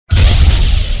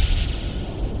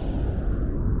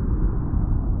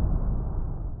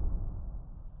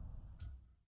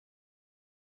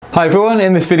Hi everyone,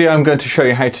 in this video I'm going to show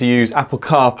you how to use Apple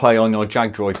CarPlay on your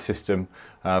JagDroid system.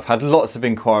 I've had lots of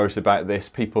inquiries about this.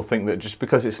 People think that just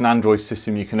because it's an Android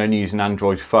system you can only use an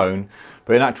Android phone,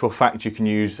 but in actual fact you can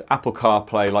use Apple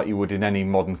CarPlay like you would in any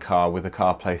modern car with a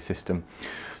CarPlay system.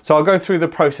 So I'll go through the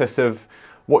process of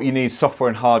what you need software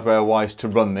and hardware wise to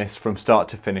run this from start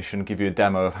to finish and give you a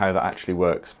demo of how that actually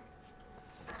works.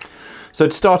 So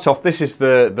to start off, this is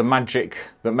the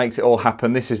magic that makes it all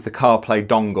happen. This is the CarPlay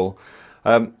dongle.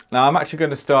 Now I'm actually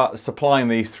going to start supplying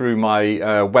these through my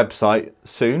website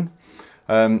soon.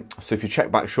 So if you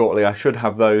check back shortly, I should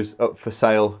have those up for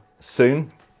sale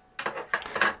soon.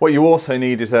 What you also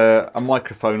need is a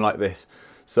microphone like this.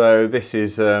 So this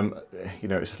is, you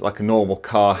know, it's like a normal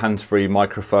car hands-free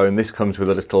microphone. This comes with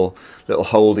a little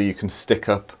holder you can stick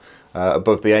up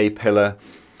above the A-pillar.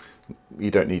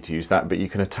 You don't need to use that, but you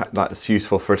can attach that. It's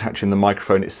useful for attaching the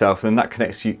microphone itself. And then that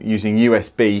connects using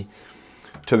USB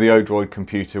to the JagDroid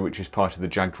computer, which is part of the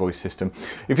JagDroid system.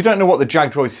 If you don't know what the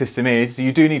JagDroid system is,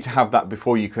 you do need to have that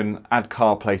before you can add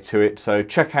CarPlay to it. So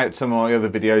check out some of my other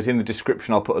videos. In the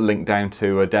description I'll put a link down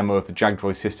to a demo of the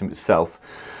JagDroid system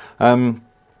itself. I'll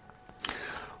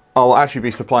actually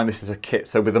be supplying this as a kit,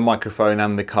 so with the microphone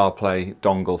and the CarPlay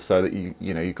dongle, so that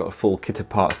you've got a full kit of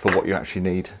parts for what you actually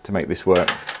need to make this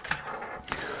work.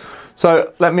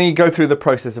 So let me go through the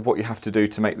process of what you have to do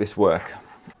to make this work.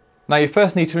 Now you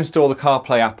first need to install the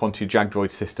CarPlay app onto your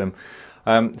JagDroid system.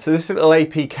 So this little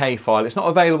APK file, it's not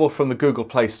available from the Google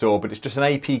Play Store, but it's just an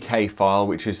APK file,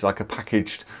 which is like a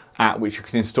packaged app which you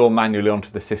can install manually onto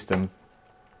the system.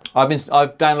 I've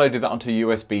downloaded that onto a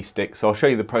USB stick, so I'll show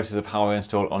you the process of how I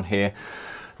install it on here.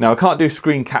 Now I can't do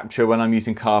screen capture when I'm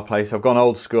using CarPlay, so I've gone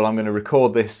old school. I'm going to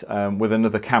record this with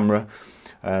another camera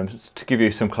to give you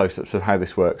some close-ups of how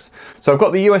this works. So I've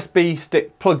got the USB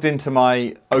stick plugged into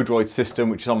my JagDroid system,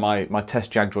 which is on my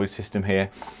test JagDroid system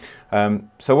here.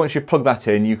 So once you've plugged that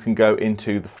in, you can go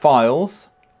into the files.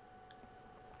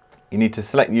 You need to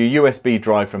select your USB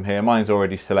drive from here. Mine's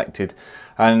already selected,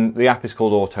 and the app is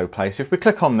called Autoplay. So if we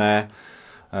click on there,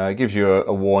 it gives you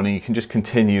a warning. You can just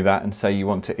continue that and say you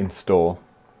want to install.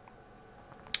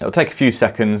 It'll take a few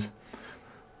seconds.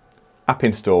 App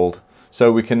installed. So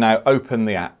we can now open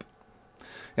the app.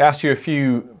 It asks you a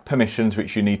few permissions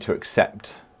which you need to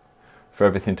accept for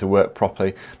everything to work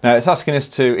properly. Now it's asking us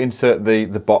to insert the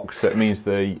box, that means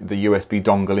the USB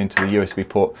dongle into the USB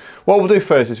port. What we'll do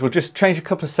first is we'll just change a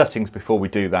couple of settings before we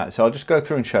do that. So I'll just go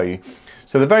through and show you.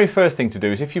 So the very first thing to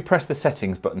do is if you press the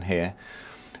settings button here,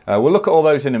 we'll look at all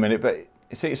those in a minute, but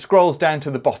see, it scrolls down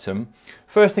to the bottom.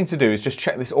 First thing to do is just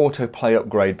check this autoplay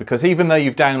upgrade, because even though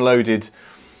you've downloaded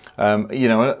you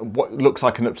know, what looks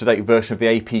like an up-to-date version of the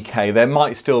APK, there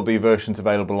might still be versions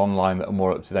available online that are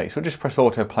more up-to-date. So we'll just press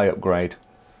autoplay upgrade.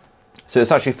 So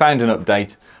it's actually found an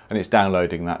update and it's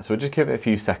downloading that. So we'll just give it a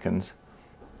few seconds.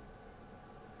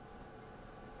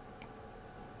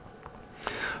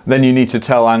 Then you need to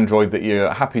tell Android that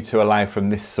you're happy to allow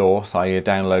from this source, i.e. a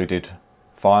downloaded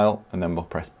file, and then we'll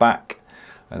press back,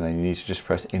 and then you need to just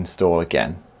press install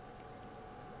again.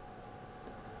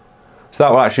 So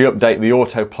that will actually update the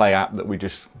Autoplay app that we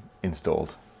just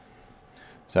installed.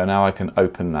 So now I can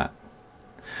open that.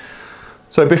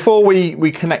 So before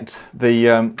we connect the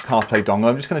CarPlay dongle,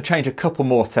 I'm just going to change a couple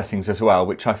more settings as well,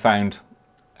 which I found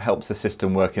helps the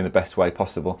system work in the best way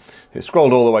possible. It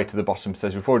scrolled all the way to the bottom,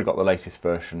 says we've already got the latest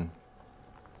version.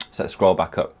 So let's scroll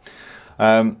back up.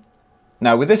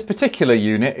 Now with this particular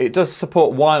unit, it does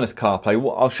support wireless CarPlay.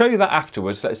 I'll show you that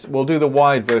afterwards. We'll do the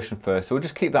wired version first. So we'll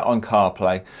just keep that on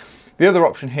CarPlay. The other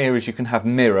option here is you can have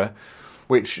mirror,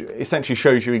 which essentially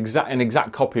shows you an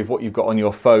exact copy of what you've got on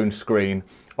your phone screen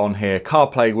on here.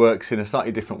 CarPlay works in a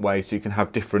slightly different way, so you can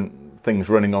have different things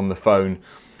running on the phone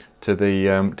to the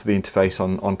interface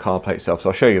on CarPlay itself. So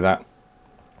I'll show you that.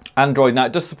 Android, now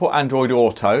it does support Android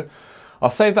Auto.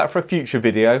 I'll save that for a future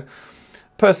video.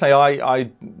 Personally, I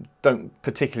don't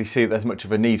particularly see that there's much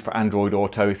of a need for Android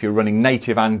Auto if you're running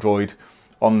native Android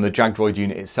on the JagDroid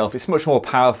unit itself. It's much more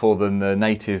powerful than the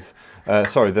native,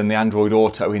 than the Android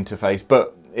Auto interface,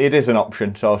 but it is an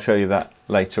option, so I'll show you that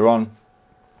later on.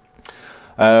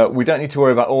 We don't need to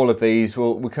worry about all of these.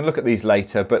 We can look at these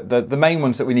later, but the main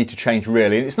ones that we need to change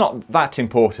really, and it's not that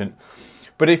important,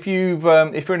 but if you're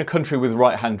in a country with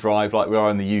right-hand drive like we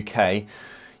are in the UK,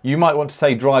 you might want to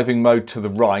say driving mode to the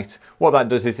right. What that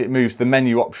does is it moves the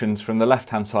menu options from the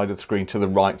left-hand side of the screen to the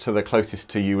right, so they're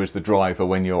closest to you as the driver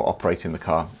when you're operating the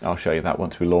car. I'll show you that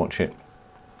once we launch it.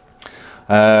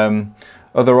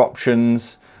 Other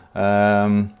options,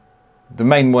 the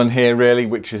main one here really,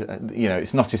 which is, you know,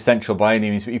 it's not essential by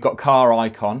any means, but you've got car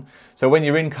icon. So when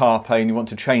you're in CarPlay and you want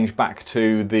to change back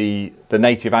to the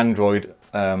native Android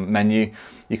menu,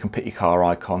 you can pick your car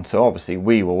icon. So obviously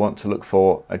we will want to look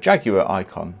for a Jaguar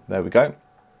icon. There we go.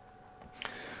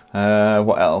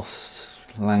 What else?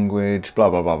 Language, blah,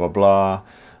 blah, blah, blah, blah.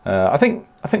 I think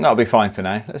that'll be fine for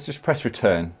now. Let's just press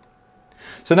return.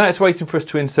 So now it's waiting for us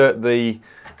to insert the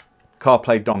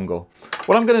CarPlay dongle.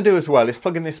 What I'm going to do as well is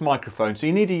plug in this microphone. So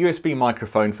you need a USB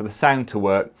microphone for the sound to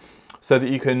work, so that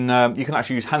you can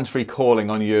actually use hands-free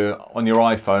calling on your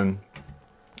iPhone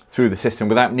through the system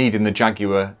without needing the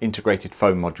Jaguar integrated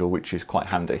phone module, which is quite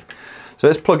handy. So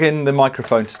let's plug in the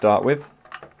microphone to start with,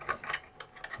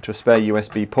 to a spare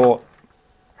USB port.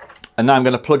 And now I'm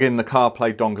going to plug in the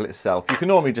CarPlay dongle itself. You can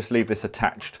normally just leave this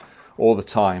attached all the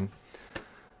time.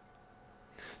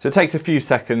 So it takes a few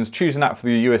seconds. Choose an app for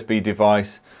your USB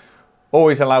device.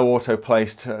 Always allow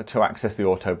autoplay to access the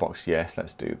auto box. Yes,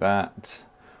 let's do that.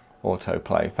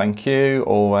 Autoplay, thank you,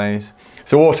 always.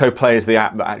 So autoplay is the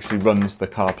app that actually runs the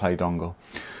CarPlay dongle.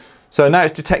 So now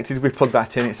it's detected we've plugged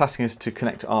that in. It's asking us to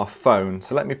connect to our phone.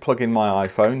 So let me plug in my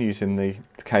iPhone using the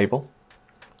cable.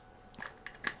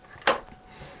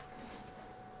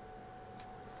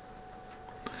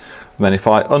 And then if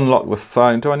I unlock the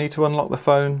phone, do I need to unlock the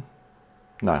phone?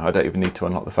 No, I don't even need to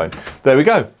unlock the phone. There we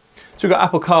go. So we've got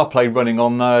Apple CarPlay running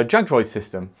on the JagDroid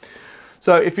system.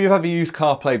 So if you've ever used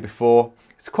CarPlay before,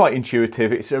 it's quite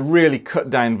intuitive. It's a really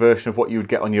cut down version of what you would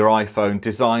get on your iPhone,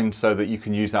 designed so that you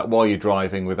can use that while you're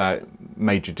driving without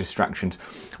major distractions.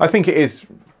 I think it is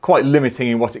quite limiting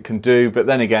in what it can do, but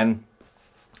then again,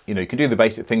 you know, you can do the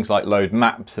basic things like load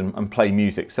maps and play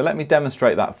music. So let me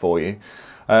demonstrate that for you.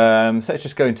 So let's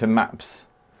just go into maps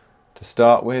to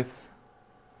start with.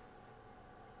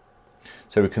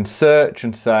 So we can search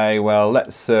and say, well,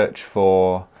 let's search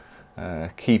for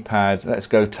keypad. Let's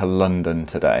go to London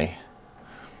today.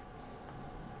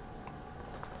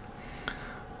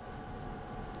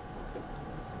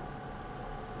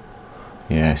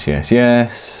 Yes, yes,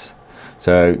 yes.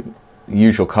 So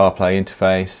usual CarPlay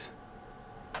interface.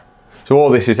 So all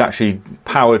this is actually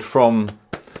powered from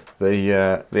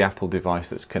the Apple device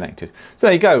that's connected. So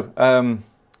there you go.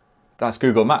 That's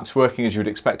Google Maps working as you would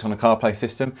expect on a CarPlay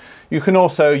system. You can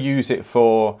also use it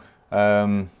for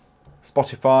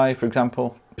Spotify, for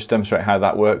example. Just demonstrate how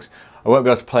that works. I won't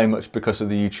be able to play much because of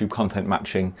the YouTube content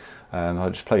matching. I'll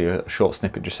just play you a short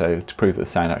snippet just so to prove that the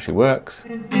sound actually works.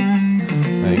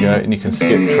 There you go, and you can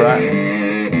skip track.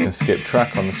 You can skip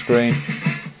track on the screen.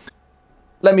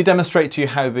 Let me demonstrate to you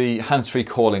how the hands-free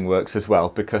calling works as well,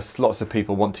 because lots of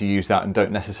people want to use that and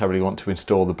don't necessarily want to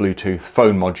install the Bluetooth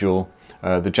phone module,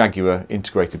 the Jaguar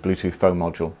integrated Bluetooth phone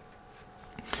module.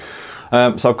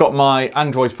 So I've got my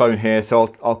Android phone here,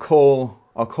 so I'll call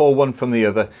one from the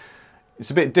other. It's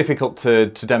a bit difficult to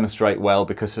demonstrate well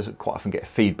because I quite often get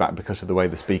feedback because of the way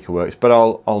the speaker works, but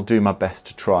I'll do my best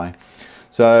to try.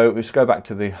 So let's go back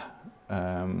to the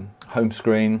home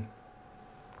screen.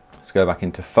 Let's go back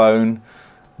into phone,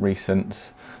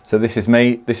 recents. So this is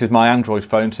me, this is my Android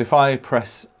phone. So if I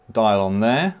press dial on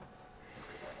there,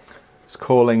 it's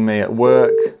calling me at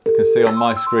work. You can see on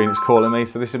my screen it's calling me.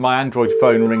 So this is my Android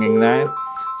phone ringing now.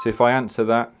 So if I answer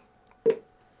that,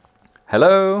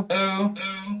 hello.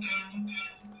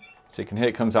 So you can hear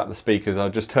it comes out the speakers. I'll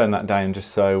just turn that down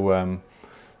just so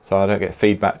so I don't get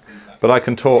feedback. But I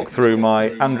can talk through my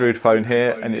Android phone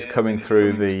here, and it's coming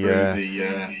through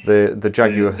the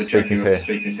Jaguar speakers here.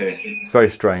 It's very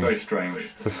strange.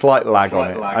 It's a slight lag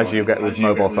on it, as you get with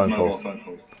mobile phone calls.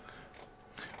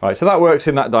 Right, so that works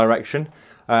in that direction,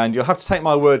 and you'll have to take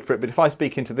my word for it, but if I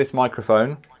speak into this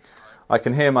microphone, I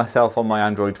can hear myself on my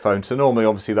Android phone. So normally,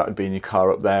 obviously, that would be in your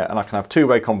car up there, and I can have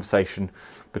two-way conversation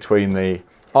between the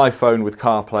iPhone with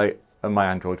CarPlay and my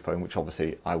Android phone, which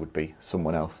obviously I would be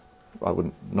someone else. I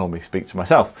wouldn't normally speak to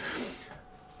myself.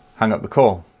 Hang up the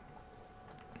call.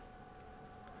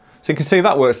 So you can see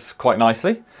that works quite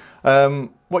nicely.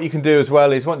 What you can do as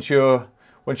well is once you're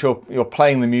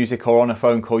playing the music or on a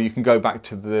phone call, you can go back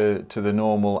to the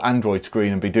normal Android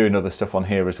screen and be doing other stuff on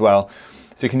here as well.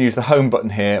 So you can use the home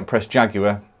button here and press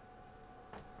Jaguar.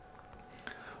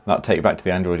 That'll take you back to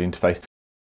the Android interface.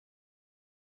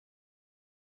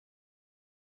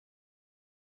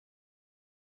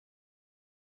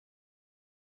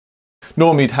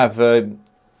 Normally you'd have a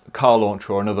car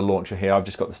launcher or another launcher here. I've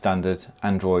just got the standard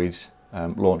Android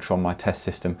launcher on my test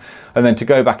system. And then to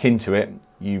go back into it,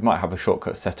 you might have a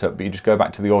shortcut set up, but you just go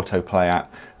back to the autoplay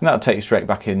app and that'll take you straight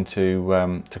back into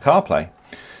to CarPlay.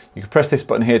 You can press this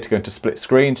button here to go into split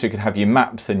screen, so you can have your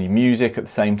maps and your music at the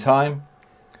same time.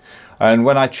 And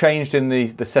when I changed in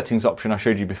the settings option I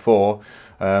showed you before,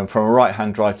 from a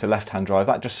right-hand drive to left-hand drive,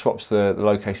 that just swaps the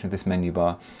location of this menu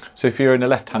bar. So if you're in a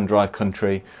left-hand drive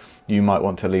country, you might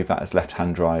want to leave that as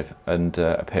left-hand drive and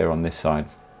appear on this side.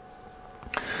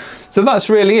 So that's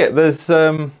really it.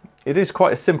 It is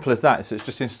quite as simple as that. So it's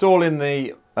just installing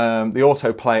the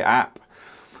AutoPlay app,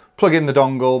 plug in the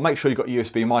dongle, make sure you've got a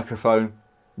USB microphone,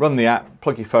 run the app,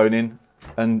 plug your phone in,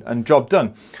 and job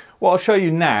done. What I'll show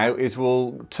you now is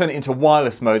we'll turn it into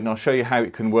wireless mode, and I'll show you how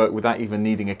it can work without even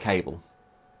needing a cable.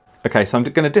 Okay, so I'm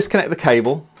going to disconnect the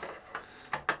cable,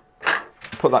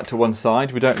 put that to one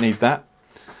side. We don't need that.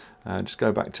 Just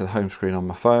go back to the home screen on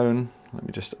my phone. Let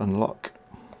me just unlock.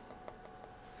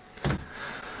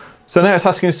 So now it's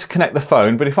asking us to connect the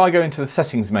phone, but if I go into the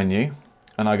settings menu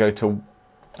and I go to,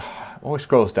 always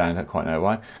scrolls down, I don't quite know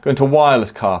why, go into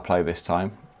wireless CarPlay this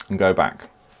time and go back.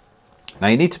 Now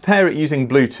you need to pair it using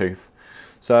Bluetooth.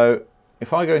 So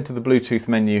if I go into the Bluetooth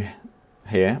menu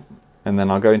here, and then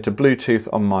I'll go into Bluetooth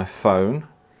on my phone.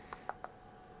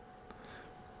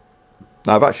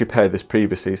 Now I've actually paired this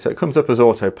previously, so it comes up as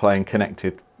AutoPlay and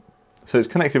connected. So it's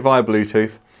connected via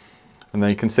Bluetooth, and then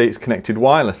you can see it's connected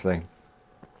wirelessly.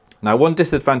 Now one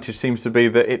disadvantage seems to be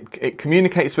that it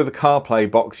communicates with the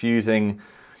CarPlay box using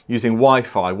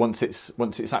Wi-Fi once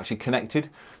it's actually connected.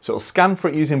 So it'll scan for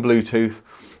it using Bluetooth.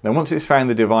 Then once it's found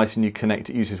the device and you connect,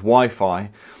 it uses Wi-Fi.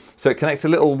 So it connects a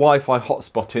little Wi-Fi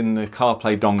hotspot in the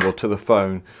CarPlay dongle to the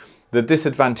phone. The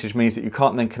disadvantage means that you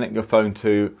can't then connect your phone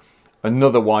to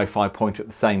another Wi-Fi point at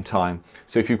the same time.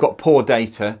 So if you've got poor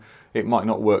data, it might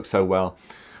not work so well.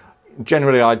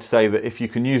 Generally, I'd say that if you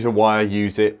can use a wire,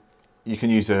 use it. You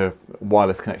can use a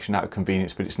wireless connection out of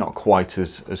convenience, but it's not quite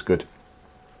as good.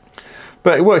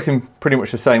 But it works in pretty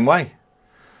much the same way.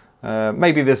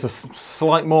 Maybe there's a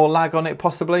slight more lag on it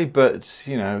possibly, but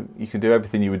you know, you can do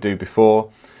everything you would do before.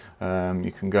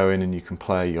 You can go in and you can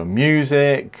play your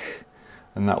music,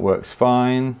 and that works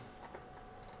fine.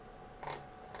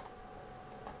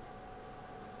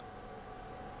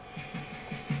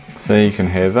 So you can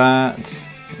hear that,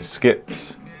 it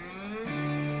skips,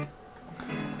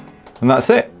 and that's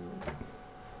it.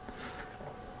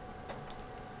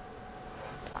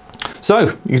 So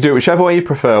you can do it whichever way you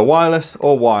prefer, wireless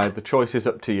or wired, the choice is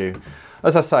up to you.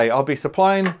 As I say, I'll be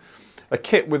supplying a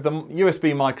kit with the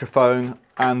USB microphone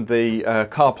and the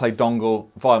CarPlay dongle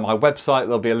via my website.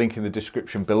 There'll be a link in the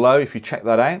description below if you check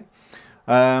that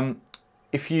out.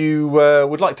 If you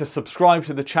would like to subscribe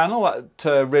to the channel,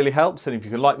 that really helps, and if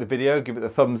you can like the video, give it a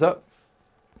thumbs up.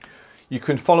 You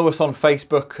can follow us on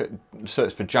Facebook,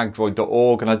 search for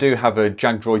JagDroid.org, and I do have a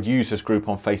JagDroid users group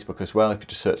on Facebook as well. If you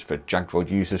just search for JagDroid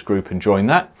users group and join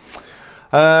that.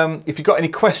 If you've got any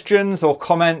questions or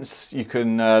comments, you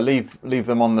can leave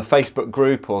them on the Facebook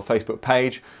group or Facebook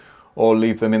page, or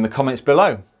leave them in the comments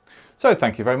below. So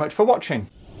thank you very much for watching.